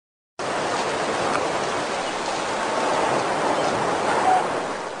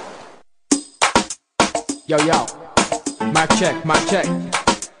Yo, mic check.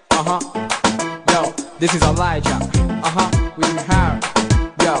 Yo, this is Elijah. With Harry.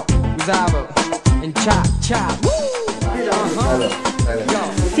 Yo, with Abel. And Chop. Woo! Yo.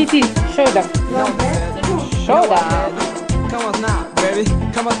 Titi, show them. Show them. Come on now, baby.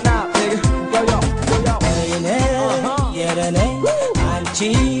 Come on now, nigga. Yo. አንቺ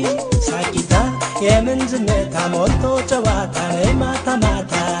ሳቂታ የምንዝነታ ሞልቶ ጨዋታ ማታ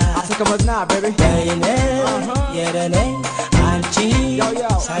ማታ Come on now, baby. በይኔ የረኔ አንቺ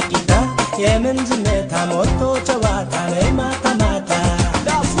ሳቂታ የምንዝነታ ሞልቶ ጨዋታ ማታ ማታ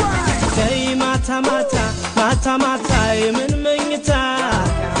That's right. ማታ የምን መኝታ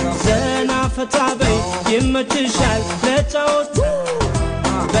ዘና ፈታ በይ ይመችሻል ለጫወታ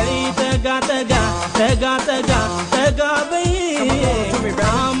በይ ተጋ በይ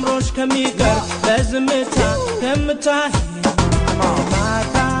አምሮሽ ከሚቀር በዝምታ ከምታይ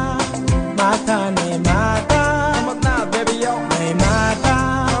ማታ ነይ ማታ Come on now, baby, yo. ነይ ማታ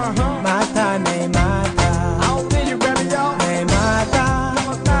ነይ ማታ I'll need you, baby, yo. ነይ ማታ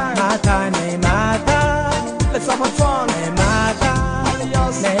ነይ ማታ Let's have some fun. ነይ ማታ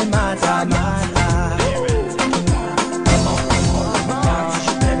ነይ ማታ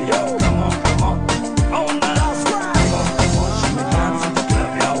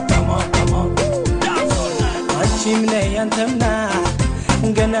አንተምና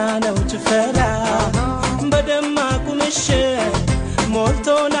ገና ነው ጭፈራ በደማቁ ምሽት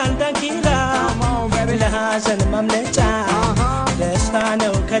ሞልቶናል ዳንኪራ ለሐዘን ማምለጫ ደስታ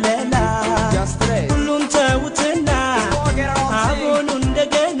ነው ከለላ ሁሉን ተውትና አሁኑ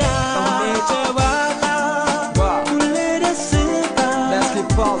እንደገና ጨዋታ ሁሌ ደስታ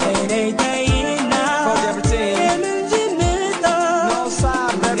እኔታይና የምንዝንታ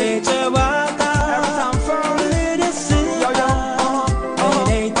ጨዋታ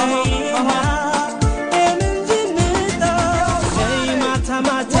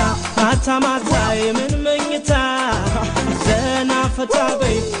ማታ የምን መኝታ ዘና ፈታ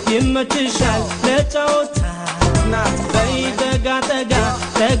በይ ይመችሻል ለጫወታ በይ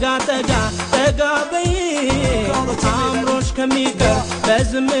ተጋ በይ አምሮሽ ከሚቀር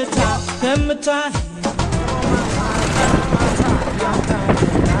በዝምታ ከምታይ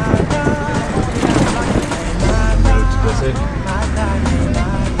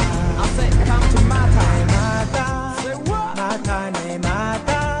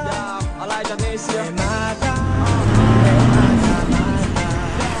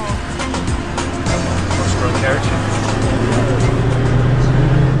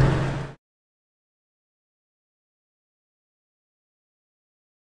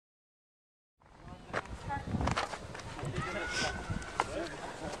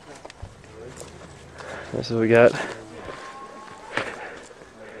That's what we got.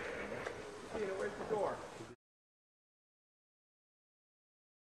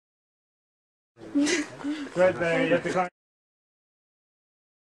 Right there, you have to climb.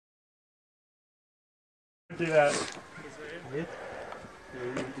 Do that.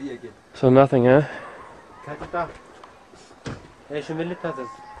 So nothing, huh?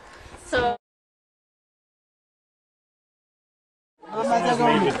 So Just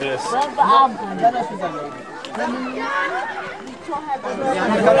made with this.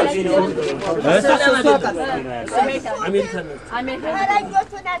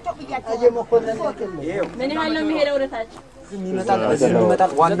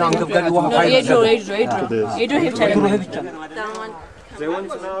 They want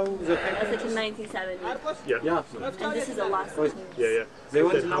now the paper. That's in 1970. Yeah. And this is the last one. Yeah. They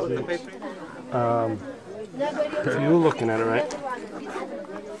want now the paper. You're looking at it, right?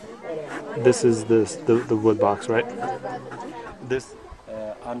 This is the wood box, right? This.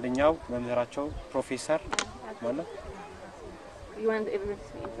 አንደኛው መምህራቸው ፕሮፌሰር ማለት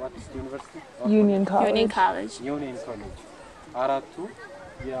Union College. አራቱ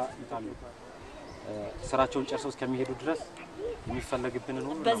ያንታሉ ስራቸውን ጨርሰው እስከሚሄዱ ድረስ የሚፈልግብንን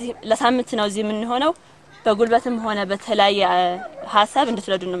ሁሉ በዚህ ለሳምንት ነው እዚህ ምን ሆነው በጉልበትም ሆነ በተለያየ ሐሳብ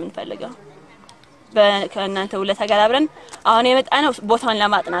እንድትረዱ ነው የምንፈልገው በከናንተ ሁለት ተጋራብረን አሁን የመጣነው ቦታውን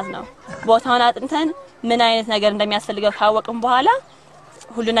ለማጥናት ነው ቦታውን አጥንተን ምን አይነት ነገር እንደሚያስፈልገው ካወቅን በኋላ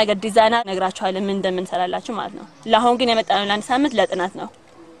ሁሉ ነገር ዲዛይን ነግራችኋለን ምን እንደምንሰራላችሁ ማለት ነው ለአሁን ግን የመጣነው ለአንድ ሳምንት ለጥናት ነው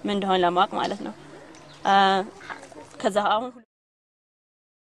ምን እንደሆነ ለማወቅ ማለት ነው ከዛ አሁን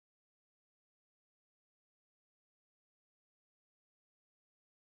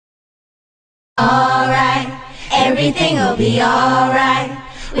Alright, everything will be alright.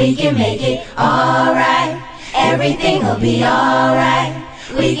 We can make it alright. Everything will be alright.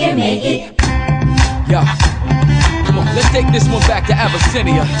 We can make it. Yo, come on, let's take this one back to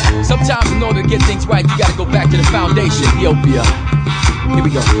Abyssinia. Sometimes in order to get things right, you gotta go back to the foundation, Ethiopia. Here we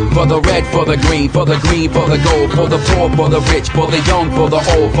go. For the red, for the green, for the gold, for the poor, for the rich, for the young, for the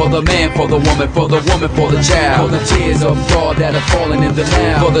old, for the man, for the woman, for the child, for the tears of God that are falling in the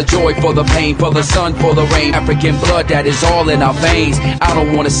now, for the joy, for the pain, for the sun, for the rain, African blood that is all in our veins. I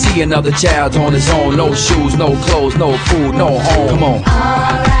don't wanna see another child on his own. No shoes, no clothes, no food, no home. Come on.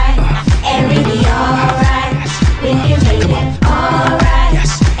 Alright, everything alright. We can make it alright.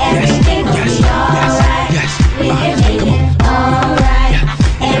 Everything will be alright. We can make it alright.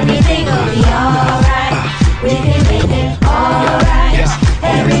 Everything will be alright. We can make it alright.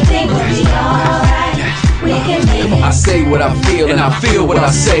 Everything will be alright. We can make it. I say what I feel and I feel what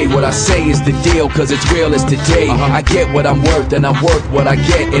I say. What I say is the deal, cause it's real as today. I get what I'm worth and I'm worth what I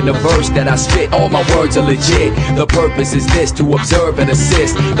get. In the verse that I spit, all my words are legit. The purpose is this, to observe and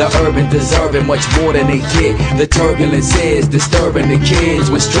assist the urban deserving much more than they get. The turbulence is disturbing the kids.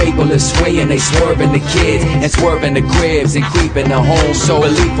 When straight bullets swaying, they swerving the kids and swerving the cribs and creeping the home. So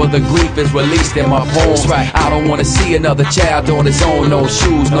relief for the grief is released in my poems. I don't wanna see another child on his own. No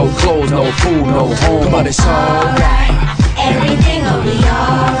shoes, no clothes, no food, no home. But it's alright. Everything will be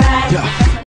alright.